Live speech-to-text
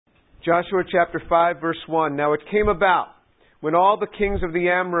Joshua chapter 5, verse 1. Now it came about, when all the kings of the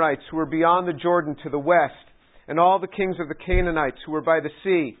Amorites who were beyond the Jordan to the west, and all the kings of the Canaanites who were by the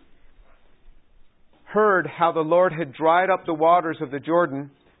sea, heard how the Lord had dried up the waters of the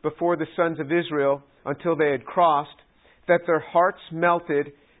Jordan before the sons of Israel until they had crossed, that their hearts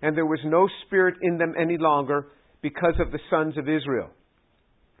melted, and there was no spirit in them any longer because of the sons of Israel.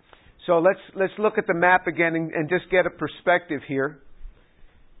 So let's look at the map again and just get a perspective here.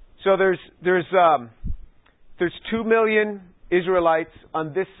 So there's 2 million Israelites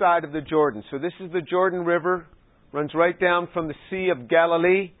on this side of the Jordan. So this is the Jordan River, runs right down from the Sea of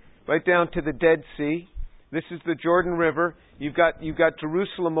Galilee, right down to the Dead Sea. This is the Jordan River. You've got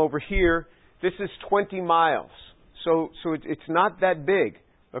Jerusalem over here. This is 20 miles. So it's not that big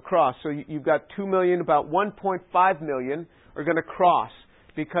across. So you've got 2 million, about 1.5 million are going to cross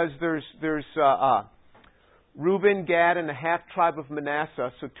because there's Reuben, Gad, and a half tribe of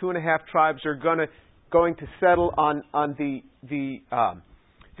Manasseh. So 2.5 tribes are going to settle on the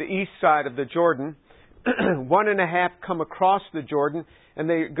east side of the Jordan. 1.5 come across the Jordan, and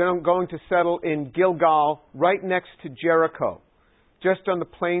they're going to settle in Gilgal, right next to Jericho, just on the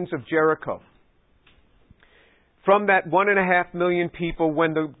plains of Jericho. From that 1.5 million people,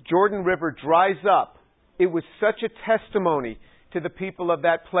 when the Jordan River dries up, it was such a testimony to the people of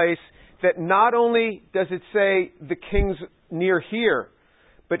that place that not only does it say the kings near here,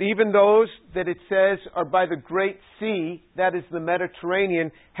 but even those that it says are by the great sea, that is the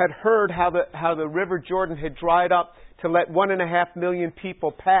Mediterranean, had heard how the River Jordan had dried up to let 1.5 million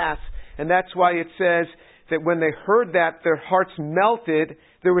people pass. And that's why it says that when they heard that, their hearts melted.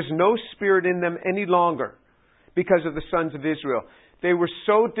 There was no spirit in them any longer because of the sons of Israel. They were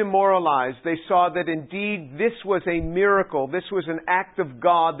so demoralized. They saw that indeed this was a miracle. This was an act of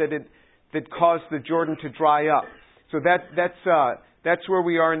God that caused the Jordan to dry up. So that's where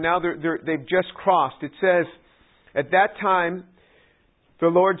we are. And now they've just crossed. It says, at that time, the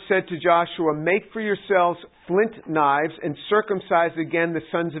Lord said to Joshua, make for yourselves flint knives and circumcise again the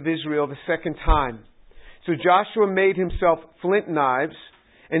sons of Israel the second time. So Joshua made himself flint knives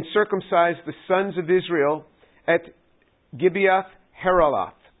and circumcised the sons of Israel at Gibeath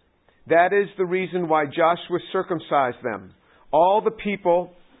Haraloth. That is the reason why Joshua circumcised them. All the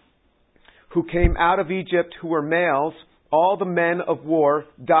people who came out of Egypt who were males, all the men of war,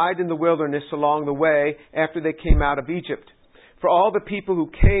 died in the wilderness along the way after they came out of Egypt. For all the people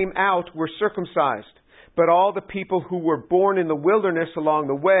who came out were circumcised, but all the people who were born in the wilderness along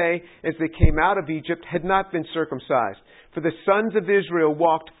the way as they came out of Egypt had not been circumcised. For the sons of Israel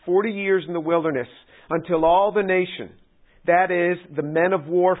walked 40 years in the wilderness until all the nation, that is, the men of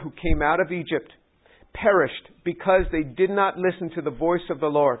war who came out of Egypt, perished because they did not listen to the voice of the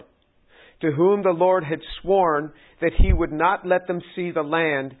Lord, to whom the Lord had sworn that He would not let them see the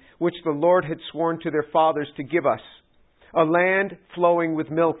land which the Lord had sworn to their fathers to give us, a land flowing with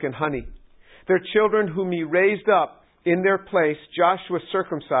milk and honey. Their children whom He raised up in their place Joshua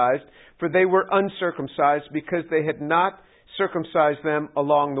circumcised, for they were uncircumcised because they had not circumcised them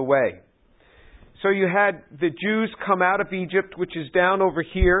along the way. So you had the Jews come out of Egypt, which is down over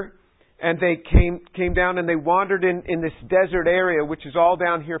here, and they came down and they wandered in this desert area, which is all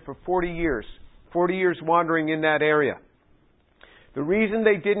down here for 40 years. 40 years wandering in that area. The reason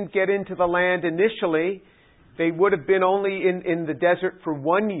they didn't get into the land initially, they would have been only in the desert for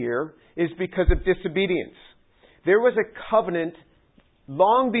 1 year, is because of disobedience. There was a covenant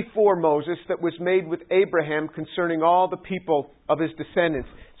long before Moses that was made with Abraham concerning all the people of his descendants.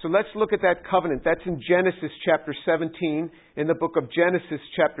 So let's look at that covenant. That's in Genesis chapter 17, in the book of Genesis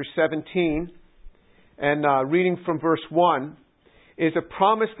chapter 17, and reading from verse 1, is a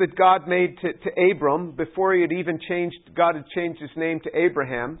promise that God made to Abram before God had changed his name to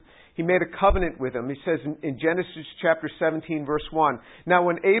Abraham. He made a covenant with him. He says in Genesis chapter 17, verse 1, now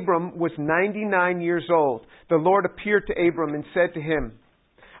when Abram was 99 years old, the Lord appeared to Abram and said to him,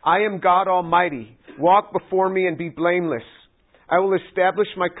 I am God Almighty. Walk before me and be blameless. I will establish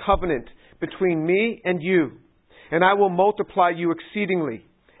my covenant between me and you, and I will multiply you exceedingly.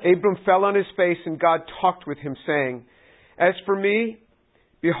 Abram fell on his face, and God talked with him, saying, as for me,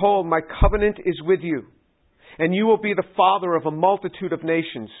 behold, my covenant is with you, and you will be the father of a multitude of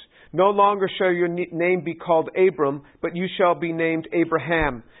nations. No longer shall your name be called Abram, but you shall be named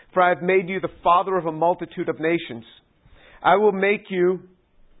Abraham, for I have made you the father of a multitude of nations. I will make you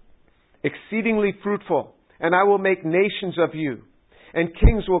exceedingly fruitful, and I will make nations of you, and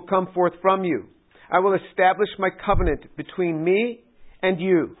kings will come forth from you. I will establish my covenant between me and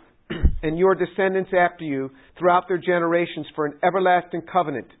you, and your descendants after you, throughout their generations, for an everlasting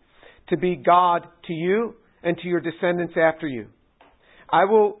covenant, to be God to you and to your descendants after you. I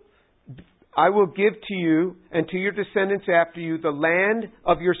will I will give to you and to your descendants after you the land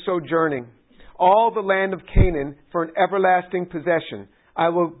of your sojourning, all the land of Canaan for an everlasting possession. I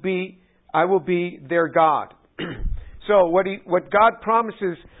will be their God. So what God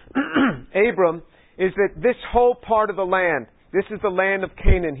promises Abram is that this whole part of the land, this is the land of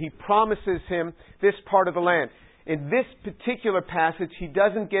Canaan. He promises him this part of the land. In this particular passage, he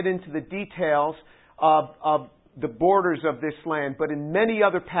doesn't get into the details of the borders of this land, but in many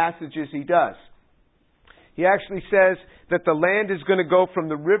other passages he does. He actually says that the land is going to go from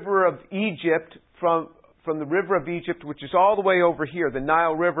the river of Egypt, from the river of Egypt, which is all the way over here, the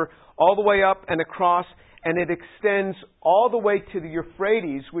Nile River, all the way up and across, and it extends all the way to the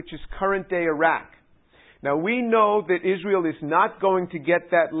Euphrates, which is current-day Iraq. Now, we know that Israel is not going to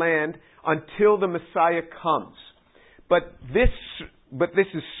get that land until the Messiah comes. But this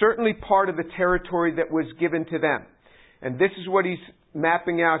is certainly part of the territory that was given to them. And this is what he's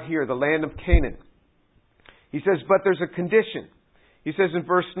mapping out here, the land of Canaan. He says, but there's a condition. He says in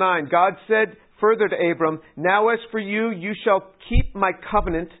verse 9, God said further to Abram, now as for you, you shall keep my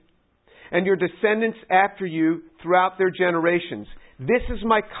covenant and your descendants after you throughout their generations. This is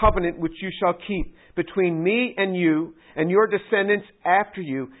my covenant which you shall keep between me and you and your descendants after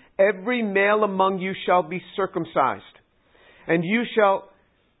you. Every male among you shall be circumcised. And you shall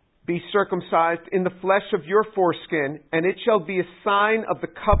be circumcised in the flesh of your foreskin, and it shall be a sign of the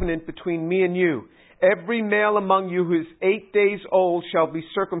covenant between me and you. Every male among you who is 8 days old shall be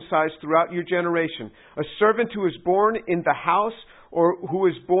circumcised throughout your generation. A servant who is born in the house or who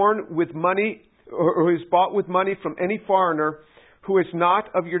is born with money or who is bought with money from any foreigner who is not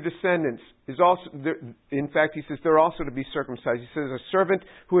of your descendants is also, in fact, he says they're also to be circumcised. He says a servant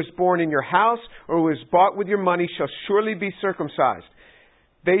who is born in your house or who is bought with your money shall surely be circumcised.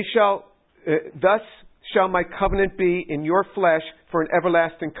 Thus shall my covenant be in your flesh for an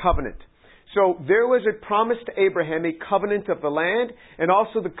everlasting covenant. So there was a promise to Abraham, a covenant of the land, and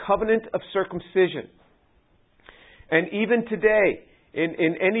also the covenant of circumcision. And even today, in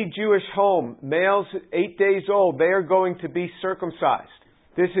any Jewish home, males 8 days old, they are going to be circumcised.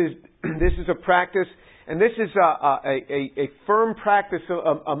 This is a practice, and this is a firm practice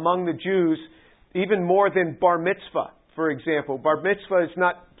among the Jews, even more than bar mitzvah, for example. Bar mitzvah is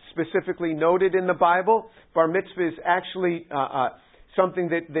not specifically noted in the Bible. Bar mitzvah is actually something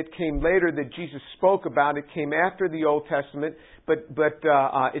that came later that Jesus spoke about. It came after the Old Testament, but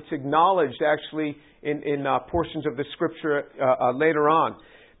it's acknowledged actually in portions of the Scripture later on.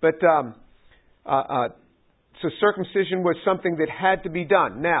 But so circumcision was something that had to be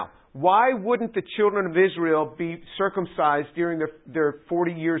done. Now, why wouldn't the children of Israel be circumcised during their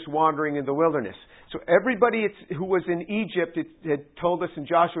 40 years wandering in the wilderness? So everybody who was in Egypt, it had told us in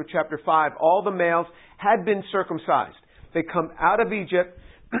Joshua chapter 5, all the males had been circumcised. They come out of Egypt,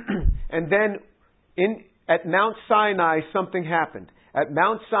 and then at Mount Sinai, something happened. At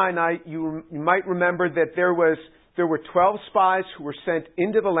Mount Sinai, you might remember that there were 12 spies who were sent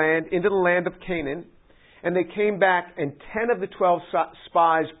into the land of Canaan, and they came back, and 10 of the 12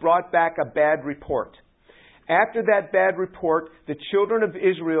 spies brought back a bad report. After that bad report, the children of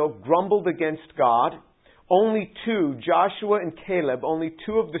Israel grumbled against God. Only two, Joshua and Caleb, only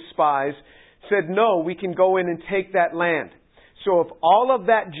two of the spies said, no, we can go in and take that land. So if all of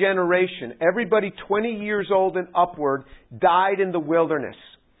that generation, everybody 20 years old and upward, died in the wilderness,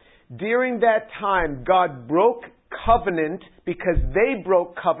 during that time, God broke covenant because they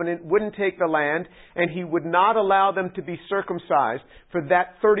broke covenant, wouldn't take the land, and He would not allow them to be circumcised for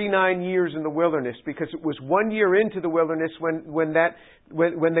that 39 years in the wilderness, because it was 1 year into the wilderness when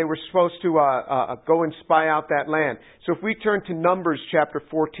they were supposed to go and spy out that land. So if we turn to Numbers chapter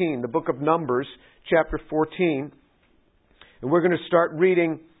 14, the book of Numbers chapter 14, and we're going to start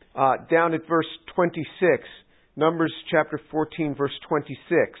reading down at verse 26. Numbers chapter 14, verse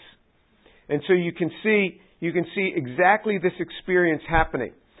 26. And so you can see exactly this experience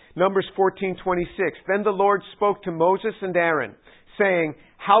happening. Numbers 14:26. Then the Lord spoke to Moses and Aaron, saying,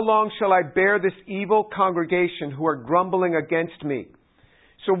 how long shall I bear this evil congregation who are grumbling against me?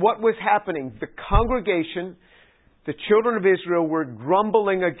 So what was happening? The congregation, the children of Israel, were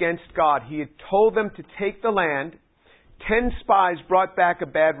grumbling against God. He had told them to take the land. 10 spies brought back a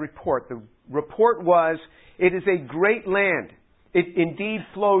bad report. The report was, it is a great land. It indeed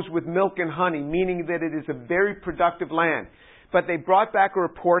flows with milk and honey, meaning that it is a very productive land. But they brought back a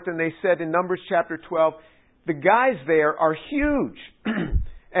report and they said in Numbers chapter 12, the guys there are huge.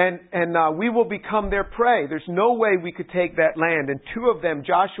 and we will become their prey. There's no way we could take that land. And two of them,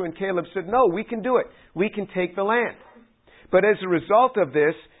 Joshua and Caleb, said, no, we can do it. We can take the land. But as a result of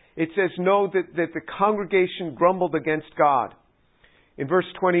this, it says, no, that the congregation grumbled against God. In verse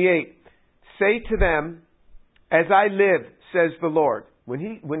 28, say to them, as I live, says the Lord.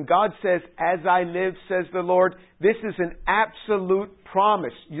 When God says, as I live, says the Lord, this is an absolute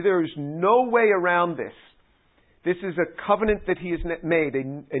promise. There is no way around this. This is a covenant that He has made,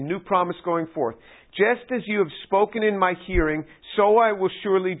 a new promise going forth. Just as you have spoken in my hearing, so I will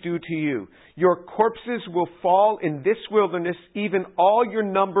surely do to you. Your corpses will fall in this wilderness, even all your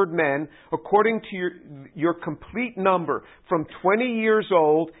numbered men, according to your complete number, from 20 years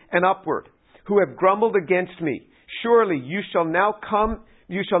old and upward, who have grumbled against me. Surely you shall not come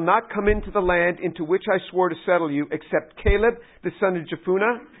into the land into which I swore to settle you, except Caleb the son of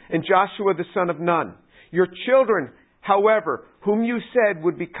Jephunneh and Joshua the son of Nun. Your children, however, whom you said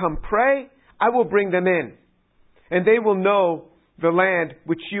would become prey, I will bring them in, and they will know the land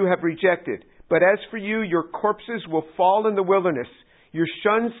which you have rejected. But as for you, your corpses will fall in the wilderness. Your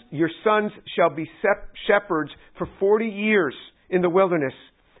sons shall be shepherds for 40 years in the wilderness,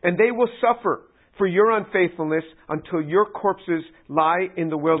 and they will suffer for your unfaithfulness until your corpses lie in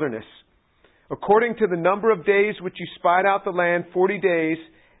the wilderness. According to the number of days which you spied out the land, 40 days,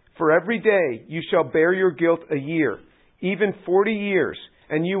 for every day you shall bear your guilt a year, even 40 years,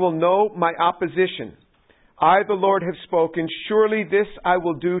 and you will know my opposition. I, the Lord, have spoken. Surely this I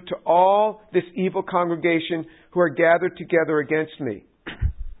will do to all this evil congregation who are gathered together against me.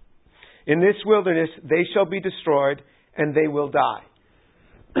 In this wilderness they shall be destroyed, and they will die.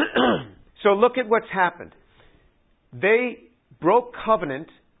 So look at what's happened. They broke covenant,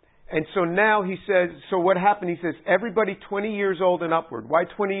 and so now he says, so what happened? He says, everybody 20 years old and upward. Why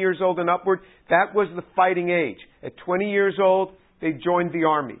 20 years old and upward? That was the fighting age. At 20 years old, they joined the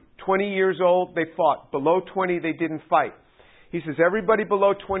army. 20 years old, they fought. Below 20, they didn't fight. He says, everybody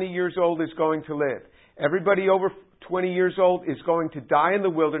below 20 years old is going to live. Everybody over 20 years old is going to die in the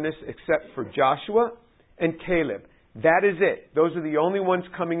wilderness except for Joshua and Caleb. That is it. Those are the only ones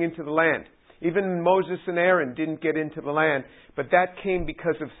coming into the land. Even Moses and Aaron didn't get into the land, but that came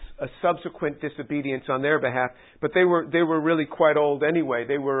because of a subsequent disobedience on their behalf. But they were really quite old anyway.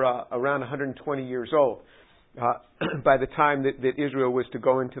 They were around 120 years old by the time that Israel was to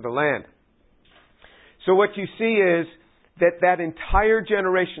go into the land. So what you see is that entire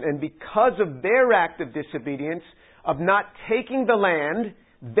generation, and because of their act of disobedience, of not taking the land,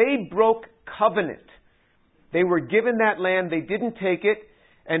 they broke covenant. They were given that land, they didn't take it,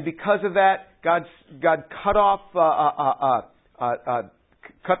 and because of that, God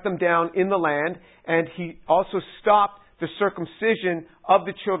cut them down in the land, and He also stopped the circumcision of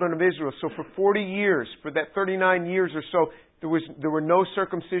the children of Israel. So for 40 years, for that 39 years or so, there were no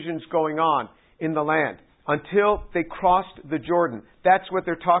circumcisions going on in the land until they crossed the Jordan. That's what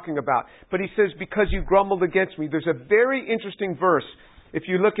they're talking about. But He says, because you grumbled against me. There's a very interesting verse. If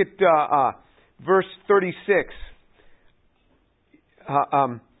you look at verse 36,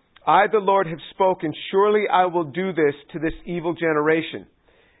 I, the Lord, have spoken. Surely I will do this to this evil generation.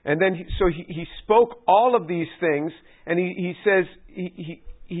 And then, he spoke all of these things, and he says,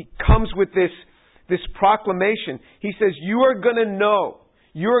 he comes with this proclamation. He says, you are going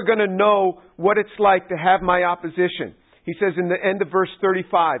to know what it's like to have my opposition. He says in the end of verse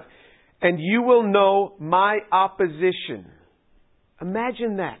 35, and you will know my opposition.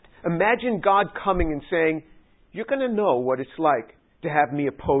 Imagine that. Imagine God coming and saying, you're going to know what it's like to have me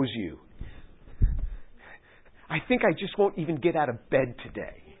oppose you. I think I just won't even get out of bed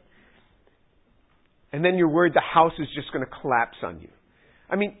today. And then you're worried the house is just going to collapse on you.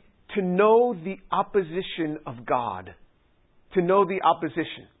 I mean, to know the opposition of God. To know the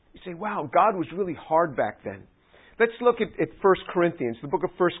opposition. You say, wow, God was really hard back then. Let's look at 1 Corinthians, the book of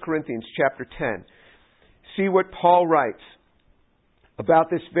 1 Corinthians, chapter 10. See what Paul writes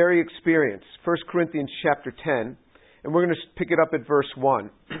about this very experience. 1 Corinthians, chapter 10. And we're going to pick it up at verse 1.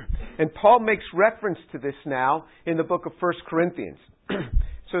 And Paul makes reference to this now in the book of 1 Corinthians.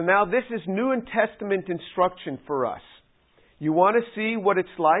 So now this is New Testament instruction for us. You want to see what it's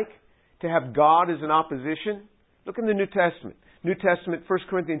like to have God as an opposition? Look in the New Testament. New Testament, 1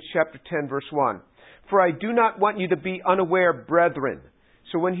 Corinthians chapter 10, verse 1. For I do not want you to be unaware, brethren.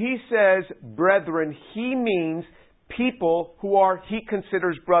 So when he says brethren, he means people he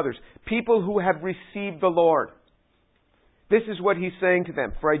considers brothers. People who have received the Lord. This is what he's saying to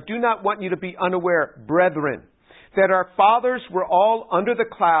them. For I do not want you to be unaware, brethren, that our fathers were all under the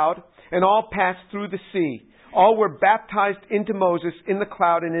cloud and all passed through the sea. All were baptized into Moses in the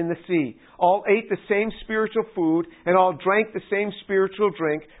cloud and in the sea. All ate the same spiritual food and all drank the same spiritual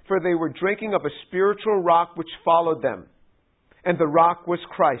drink, for they were drinking of a spiritual rock which followed them. And the rock was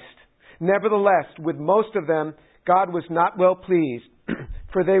Christ. Nevertheless, with most of them, God was not well pleased,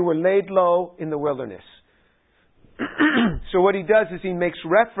 for they were laid low in the wilderness. So what he does is he makes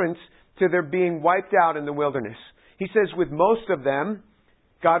reference to their being wiped out in the wilderness. He says with most of them,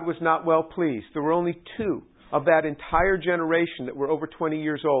 God was not well pleased. There were only 2 of that entire generation that were over 20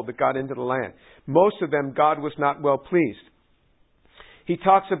 years old that got into the land. Most of them, God was not well pleased. He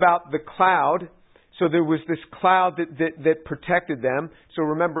talks about the cloud. So there was this cloud that protected them. So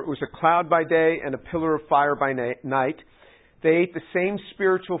remember, it was a cloud by day and a pillar of fire by night. They ate the same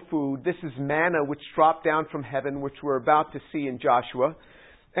spiritual food. This is manna which dropped down from heaven, which we're about to see in Joshua.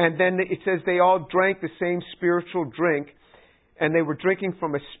 And then it says they all drank the same spiritual drink, and they were drinking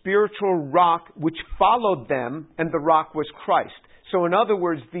from a spiritual rock which followed them, and the rock was Christ. So in other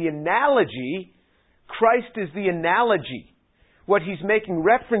words, the analogy, Christ is the analogy. What he's making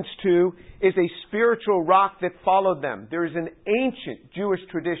reference to is a spiritual rock that followed them. There is an ancient Jewish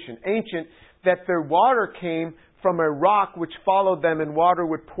tradition, that their water came from a rock which followed them, and water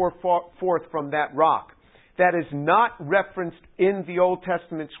would pour forth from that rock. That is not referenced in the Old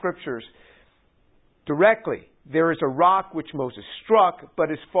Testament Scriptures directly. There is a rock which Moses struck,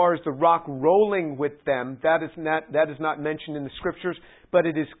 but as far as the rock rolling with them, that is not mentioned in the Scriptures, but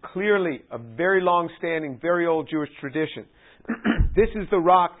it is clearly a very long-standing, very old Jewish tradition. This is the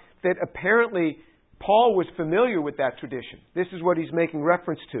rock that apparently Paul was familiar with that tradition. This is what he's making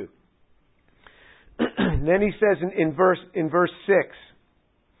reference to. And then he says in verse 6,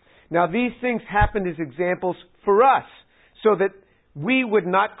 now these things happened as examples for us, so that we would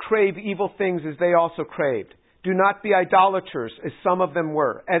not crave evil things as they also craved. Do not be idolaters, as some of them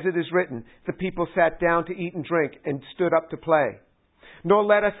were. As it is written, the people sat down to eat and drink and stood up to play. Nor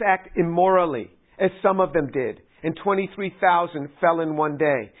let us act immorally, as some of them did, and 23,000 fell in one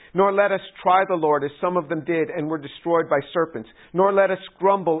day. Nor let us try the Lord, as some of them did, and were destroyed by serpents. Nor let us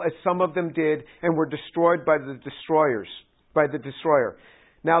grumble, as some of them did, and were destroyed by the destroyer.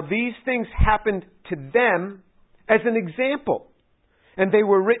 Now these things happened to them as an example, and they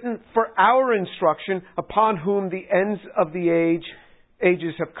were written for our instruction, upon whom the ends of the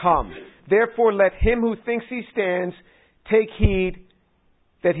ages have come. Therefore let him who thinks he stands take heed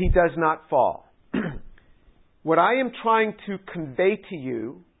that he does not fall. What I am trying to convey to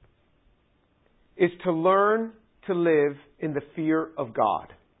you is to learn to live in the fear of God.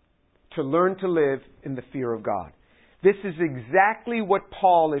 To learn to live in the fear of God. This is exactly what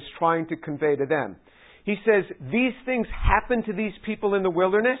Paul is trying to convey to them. He says, these things happen to these people in the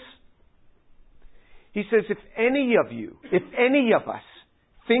wilderness. He says, if any of us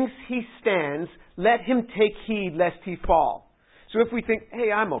thinks he stands, let him take heed lest he fall. So if we think,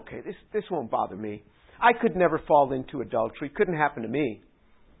 hey, I'm okay, this won't bother me. I could never fall into adultery. Couldn't happen to me.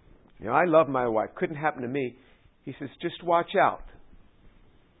 I love my wife. Couldn't happen to me. He says, just watch out.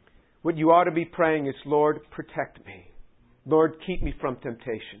 What you ought to be praying is, Lord, protect me. Lord, keep me from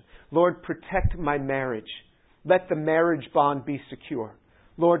temptation. Lord, protect my marriage. Let the marriage bond be secure.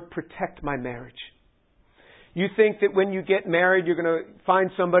 Lord, protect my marriage. You think that when you get married, you're going to find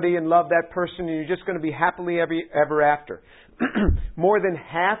somebody and love that person, and you're just going to be happily ever after. More than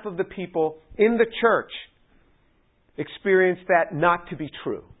half of the people in the church experience that not to be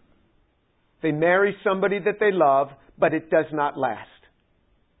true. They marry somebody that they love, but it does not last.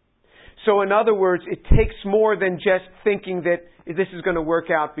 So in other words, it takes more than just thinking that this is going to work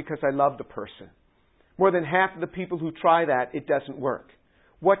out because I love the person. More than half of the people who try that, it doesn't work.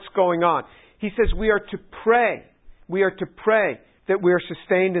 What's going on? He says we are to pray. We are to pray that we are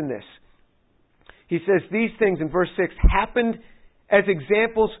sustained in this. He says these things in verse 6 happened as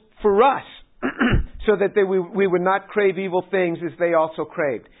examples for us so that we would not crave evil things as they also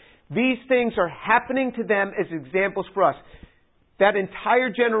craved. These things are happening to them as examples for us. That entire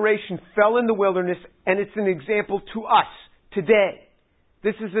generation fell in the wilderness, and it's an example to us today.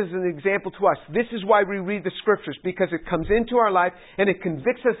 This is as an example to us. This is why we read the Scriptures, because it comes into our life and it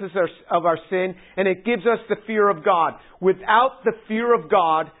convicts us of our sin, and it gives us the fear of God. Without the fear of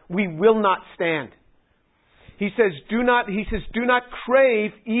God, we will not stand. He says, do not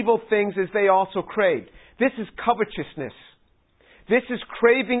crave evil things as they also craved. This is covetousness. This is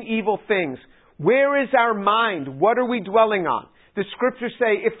craving evil things. Where is our mind? What are we dwelling on? The Scriptures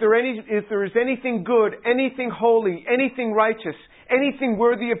say, if there is anything good, anything holy, anything righteous, anything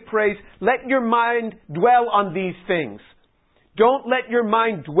worthy of praise, let your mind dwell on these things. Don't let your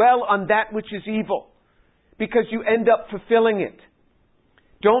mind dwell on that which is evil, because you end up fulfilling it.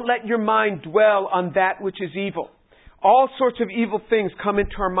 Don't let your mind dwell on that which is evil. All sorts of evil things come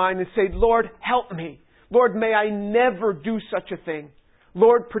into our mind and say, Lord, help me. Lord, may I never do such a thing.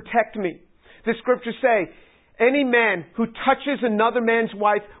 Lord, protect me. The Scriptures say, any man who touches another man's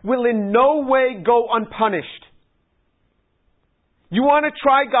wife will in no way go unpunished. You want to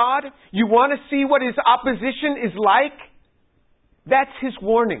try God? You want to see what His opposition is like? That's His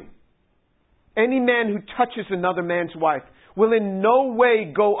warning. Any man who touches another man's wife will in no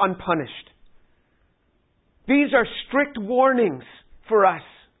way go unpunished. These are strict warnings for us.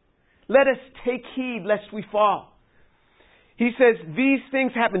 Let us take heed lest we fall. He says, these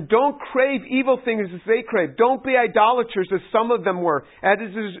things happen. Don't crave evil things as they crave. Don't be idolaters as some of them were. As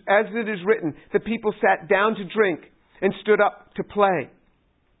it is written, the people sat down to drink and stood up to play.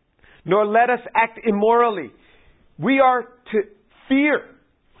 Nor let us act immorally. We are to fear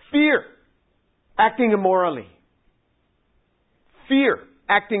acting immorally. Fear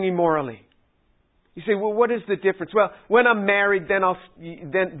acting immorally. You say, well, what is the difference? Well, when I'm married, then I'll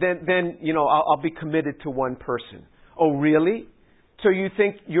be committed to one person. Oh, really? So you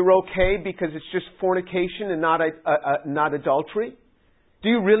think you're okay because it's just fornication and not adultery? Do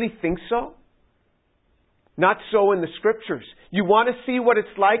you really think so? Not so in the Scriptures. You want to see what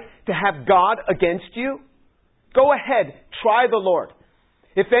it's like to have God against you? Go ahead, try the Lord.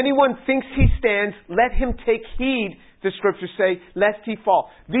 If anyone thinks he stands, let him take heed, the Scriptures say, lest he fall.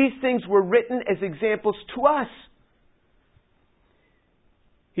 These things were written as examples to us.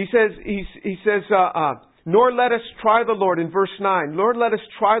 He says, nor let us try the Lord, in verse 9. Nor let us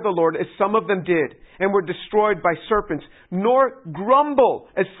try the Lord as some of them did, and were destroyed by serpents. Nor grumble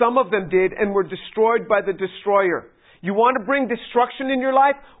as some of them did, and were destroyed by the destroyer. You want to bring destruction in your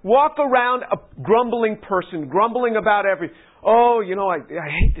life? Walk around a grumbling person, grumbling about everything. Oh, I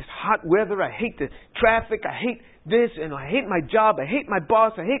hate this hot weather. I hate the traffic. I hate this, and I hate my job. I hate my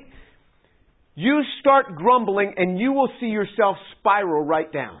boss. You start grumbling, and you will see yourself spiral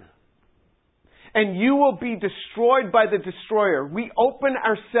right down. And you will be destroyed by the destroyer. We open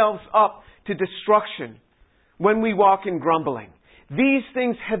ourselves up to destruction when we walk in grumbling. These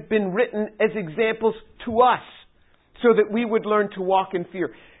things have been written as examples to us so that we would learn to walk in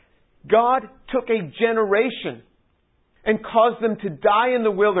fear. God took a generation and caused them to die in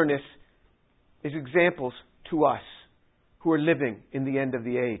the wilderness as examples to us who are living in the end of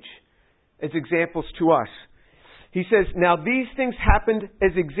the age. As examples to us. He says, now these things happened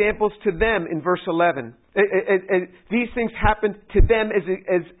as examples to them in verse 11. These things happened to them as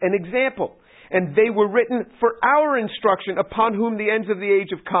an example. And they were written for our instruction, upon whom the ends of the age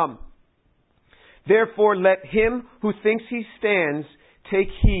have come. Therefore let him who thinks he stands take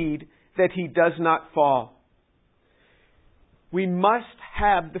heed that he does not fall. We must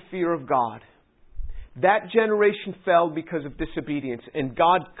have the fear of God. That generation fell because of disobedience, and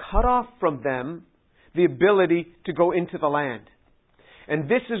God cut off from them the ability to go into the land. And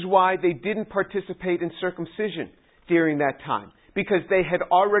this is why they didn't participate in circumcision during that time, because they had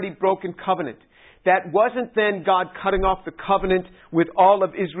already broken covenant. That wasn't then God cutting off the covenant with all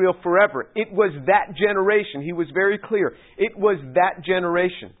of Israel forever. It was that generation. He was very clear. It was that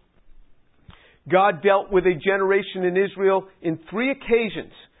generation. God dealt with a generation in Israel in 3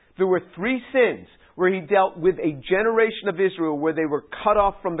 occasions. There were 3 sins where He dealt with a generation of Israel where they were cut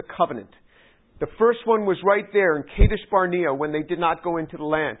off from the covenant. The first one was right there in Kadesh Barnea when they did not go into the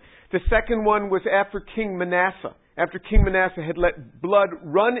land. The second one was after King Manasseh. After King Manasseh had let blood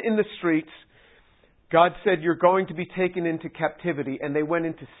run in the streets, God said, you're going to be taken into captivity. And they went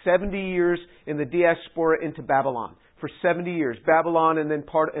into 70 years in the diaspora into Babylon. For 70 years. Babylon and then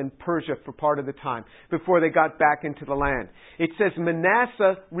Persia for part of the time. Before they got back into the land. It says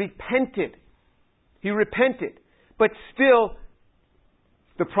Manasseh repented. He repented. But still,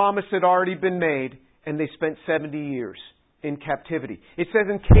 the promise had already been made. And they spent 70 years in captivity. It says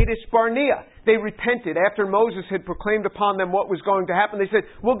in Kadesh Barnea, they repented. After Moses had proclaimed upon them what was going to happen, they said,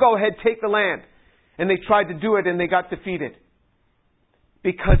 we'll go ahead, take the land. And they tried to do it and they got defeated.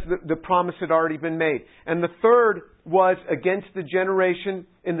 Because the promise had already been made. And the third was against the generation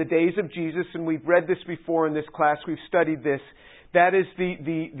in the days of Jesus. And we've read this before in this class. We've studied this. That is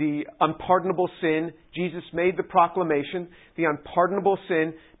the unpardonable sin. Jesus made the proclamation. The unpardonable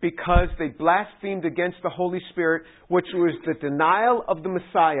sin because they blasphemed against the Holy Spirit, which was the denial of the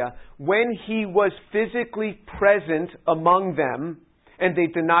Messiah when He was physically present among them, and they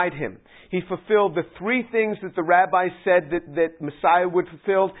denied Him. He fulfilled the 3 things that the rabbis said that Messiah would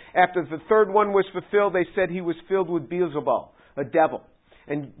fulfill. After the third one was fulfilled, they said He was filled with Beelzebul, a devil.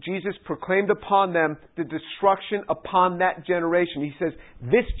 And Jesus proclaimed upon them the destruction upon that generation. He says,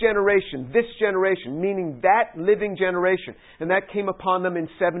 this generation, meaning that living generation. And that came upon them in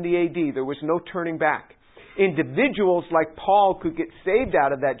 70 A.D. There was no turning back. Individuals like Paul could get saved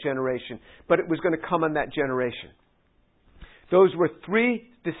out of that generation, but it was going to come on that generation. Those were 3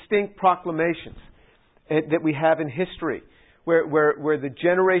 distinct proclamations that we have in history where a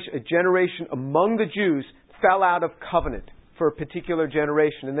generation among the Jews fell out of covenant for a particular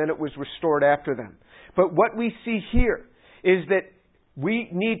generation, and then it was restored after them. But what we see here is that we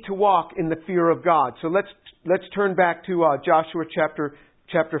need to walk in the fear of God. So let's turn back to Joshua chapter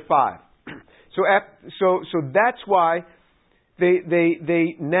 5. So that's why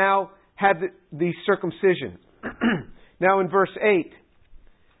they now had the circumcision. Now in verse 8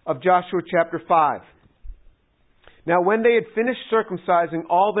 of Joshua chapter 5. Now when they had finished circumcising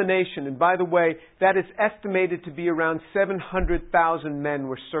all the nation, and by the way, that is estimated to be around 700,000 men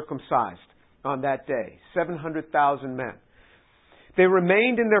were circumcised on that day. 700,000 men. They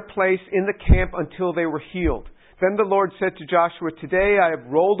remained in their place in the camp until they were healed. Then the Lord said to Joshua, "Today I have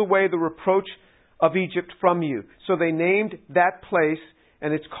rolled away the reproach of Egypt from you." So they named that place,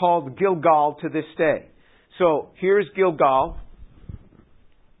 and it's called Gilgal to this day. So here's Gilgal,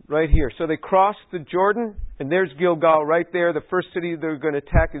 right here. So they crossed the Jordan, and there's Gilgal right there. The first city they're going to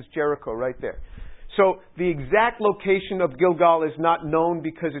attack is Jericho, right there. So the exact location of Gilgal is not known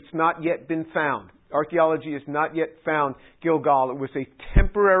because it's not yet been found. Archaeology has not yet found Gilgal. It was a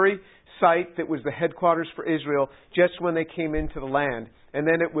temporary site that was the headquarters for Israel just when they came into the land. And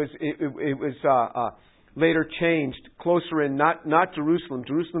then it was later changed closer in, not Jerusalem.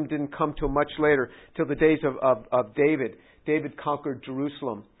 Jerusalem didn't come till much later, till the days of David. David conquered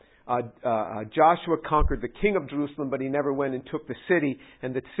Jerusalem. Joshua conquered the king of Jerusalem, but he never went and took the city.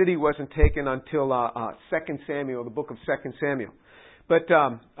 And the city wasn't taken until 2 Samuel, the book of 2 Samuel. But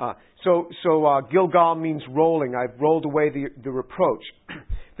so Gilgal means rolling. I've rolled away the reproach.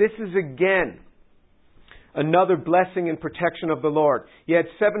 This is again another blessing and protection of the Lord. He had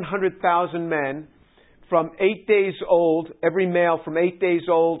 700,000 men from 8 days old, every male from 8 days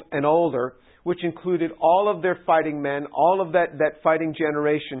old and older, which included all of their fighting men, all of that fighting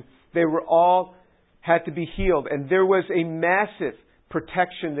generation. They were all had to be healed. And there was a massive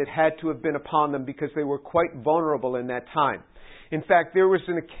protection that had to have been upon them because they were quite vulnerable in that time. In fact, there was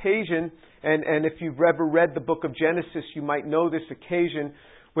an occasion, and if you've ever read the book of Genesis, you might know this occasion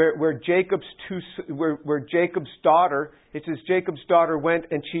where Jacob's daughter, it says Jacob's daughter went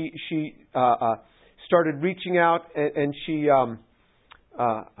and she started reaching out and she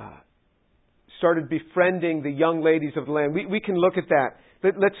started befriending the young ladies of the land. We can look at that.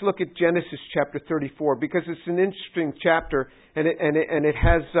 Let's look at Genesis chapter 34 because it's an interesting chapter and it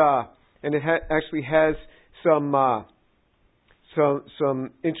actually has some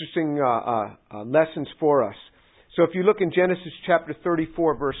interesting lessons for us. So if you look in Genesis chapter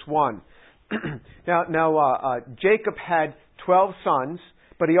 34, verse 1. now Jacob had 12 sons,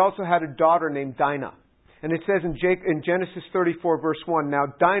 but he also had a daughter named Dinah. And it says in Genesis 34, verse 1, now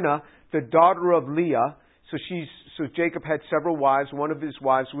Dinah, the daughter of Leah, so Jacob had several wives. One of his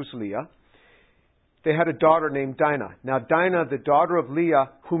wives was Leah. They had a daughter named Dinah. Now Dinah, the daughter of Leah,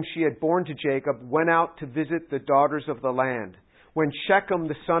 whom she had borne to Jacob, went out to visit the daughters of the land. When Shechem,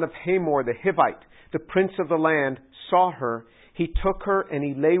 the son of Hamor, the Hivite, the prince of the land, saw her, he took her and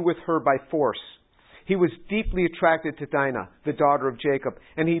he lay with her by force. He was deeply attracted to Dinah, the daughter of Jacob,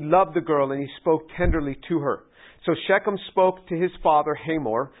 and he loved the girl and he spoke tenderly to her. So Shechem spoke to his father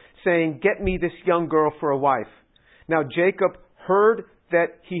Hamor, saying, "Get me this young girl for a wife." Now Jacob heard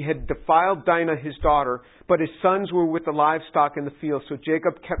that he had defiled Dinah his daughter, but his sons were with the livestock in the field, so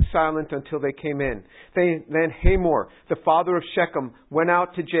Jacob kept silent until they came in. Then Hamor, the father of Shechem, went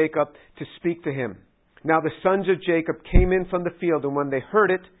out to Jacob to speak to him. Now the sons of Jacob came in from the field, and when they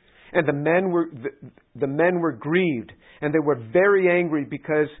heard it, and the men were grieved, and they were very angry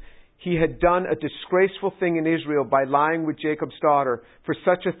because he had done a disgraceful thing in Israel by lying with Jacob's daughter, for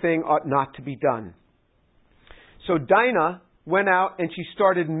such a thing ought not to be done. So Dinah went out and she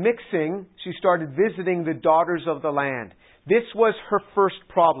started visiting the daughters of the land. This was her first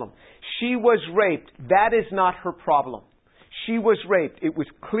problem. She was raped. That is not her problem. She was raped. It was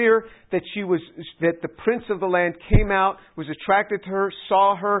clear that that the prince of the land came out, was attracted to her,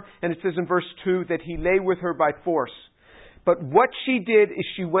 saw her, and it says in verse 2 that he lay with her by force. But what she did is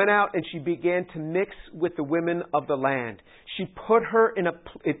she went out and she began to mix with the women of the land. It put her in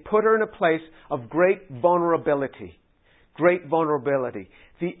a place of great vulnerability. Great vulnerability.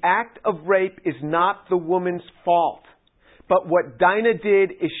 The act of rape is not the woman's fault. But what Dinah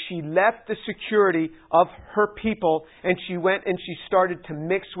did is she left the security of her people and she went and she started to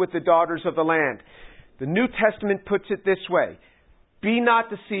mix with the daughters of the land. The New Testament puts it this way: be not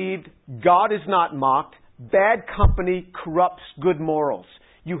deceived, God is not mocked. Bad company corrupts good morals.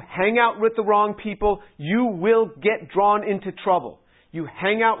 You hang out with the wrong people, you will get drawn into trouble. You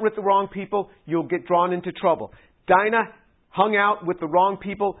hang out with the wrong people, you'll get drawn into trouble. Dinah hung out with the wrong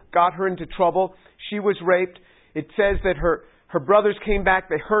people, got her into trouble. She was raped. It says that her brothers came back,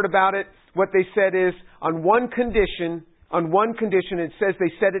 they heard about it. What they said is, on one condition, On one condition, it says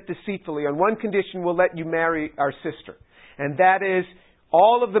they said it deceitfully. On one condition, we'll let you marry our sister. And that is,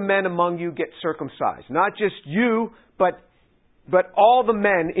 all of the men among you get circumcised. Not just you, but all the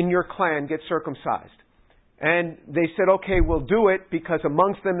men in your clan get circumcised. And they said, okay, we'll do it, because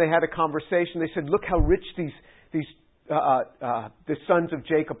amongst them they had a conversation. They said, look how rich the sons of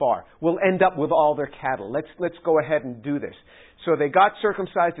Jacob are. We'll end up with all their cattle. Let's go ahead and do this. So they got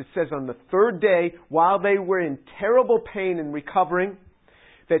circumcised. It says on the third day, while they were in terrible pain and recovering,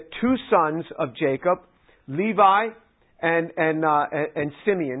 that two sons of Jacob, Levi and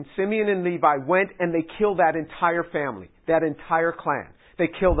Simeon and Levi went and they killed that entire family, that entire clan. They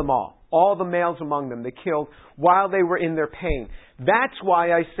killed them all. All the males among them they killed while they were in their pain. That's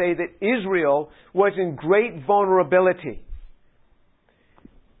why I say that Israel was in great vulnerability.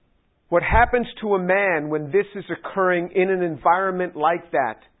 What happens to a man when this is occurring in an environment like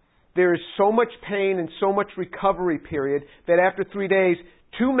that, there is so much pain and so much recovery period that after 3 days,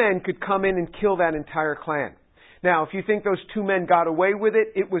 2 men could come in and kill that entire clan. Now, if you think those 2 men got away with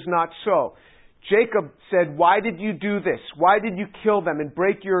it, it was not so. Jacob said, why did you do this? Why did you kill them and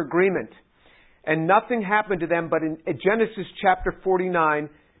break your agreement? And nothing happened to them, but in Genesis chapter 49,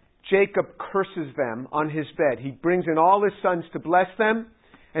 Jacob curses them on his bed. He brings in all his sons to bless them,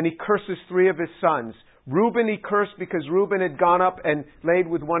 and he curses 3 of his sons. Reuben he cursed because Reuben had gone up and laid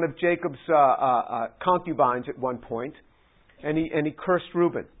with one of Jacob's concubines at one point, and he cursed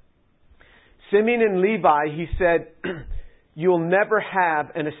Reuben. Simeon and Levi, he said, you'll never have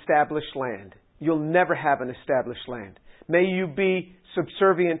an established land. You'll never have an established land. May you be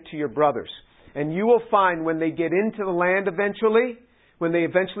subservient to your brothers. And you will find when they get into the land eventually, when they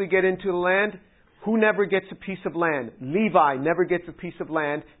eventually get into the land, who never gets a piece of land? Levi never gets a piece of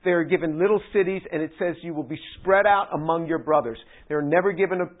land. They are given little cities, and it says you will be spread out among your brothers. They are never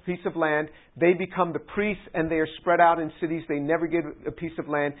given a piece of land. They become the priests, and they are spread out in cities. They never get a piece of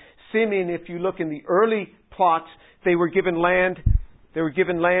land. Simeon, if you look in the early plots, they were given land. They were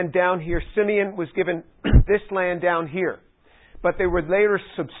given land down here. Simeon was given this land down here. But they were later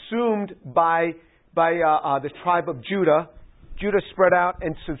subsumed by the tribe of Judah. Judah spread out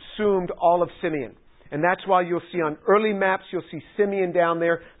and subsumed all of Simeon. And that's why you'll see on early maps, you'll see Simeon down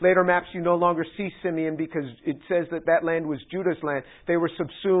there. Later maps, you no longer see Simeon because it says that land was Judah's land. They were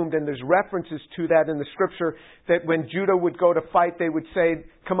subsumed, and there's references to that in the Scripture, that when Judah would go to fight, they would say,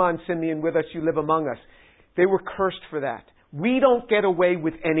 come on, Simeon, with us, you live among us. They were cursed for that. We don't get away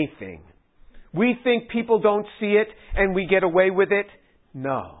with anything. We think people don't see it and we get away with it.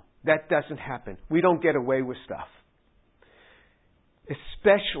 No, that doesn't happen. We don't get away with stuff.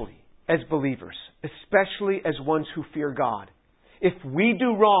 Especially as believers, especially as ones who fear God. If we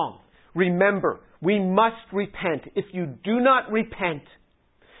do wrong, remember, we must repent. If you do not repent,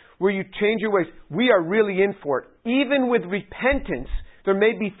 where you change your ways, we are really in for it. Even with repentance, there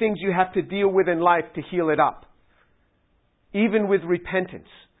may be things you have to deal with in life to heal it up. Even with repentance.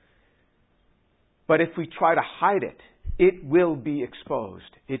 But if we try to hide it, it will be exposed.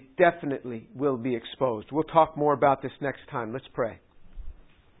 It definitely will be exposed. We'll talk more about this next time. Let's pray.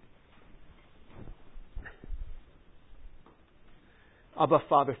 Abba,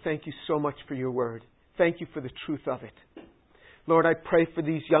 Father, thank you so much for your word. Thank you for the truth of it. Lord, I pray for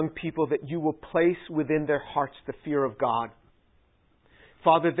these young people that you will place within their hearts the fear of God.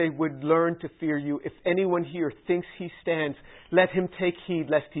 Father, they would learn to fear you. If anyone here thinks he stands, let him take heed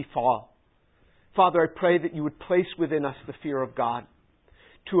lest he fall. Father, I pray that you would place within us the fear of God,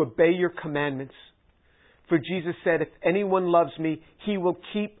 to obey your commandments. For Jesus said, if anyone loves me, he will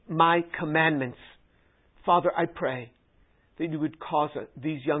keep my commandments. Father, I pray that you would cause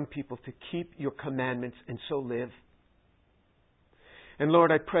these young people to keep your commandments and so live. And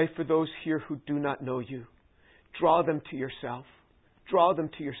Lord, I pray for those here who do not know you. Draw them to yourself. Draw them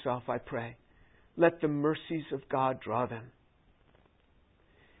to yourself, I pray. Let the mercies of God draw them.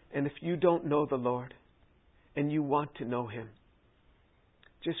 And if you don't know the Lord and you want to know Him,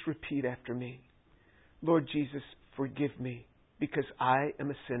 just repeat after me. Lord Jesus, forgive me because I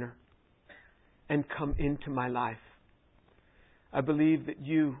am a sinner, and come into my life. I believe that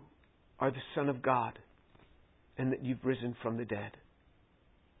you are the Son of God and that you've risen from the dead.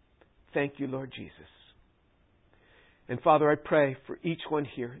 Thank you, Lord Jesus. And Father, I pray for each one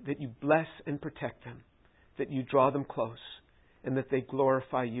here that you bless and protect them, that you draw them close, and that they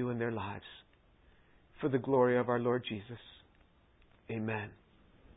glorify you in their lives. For the glory of our Lord Jesus. Amen.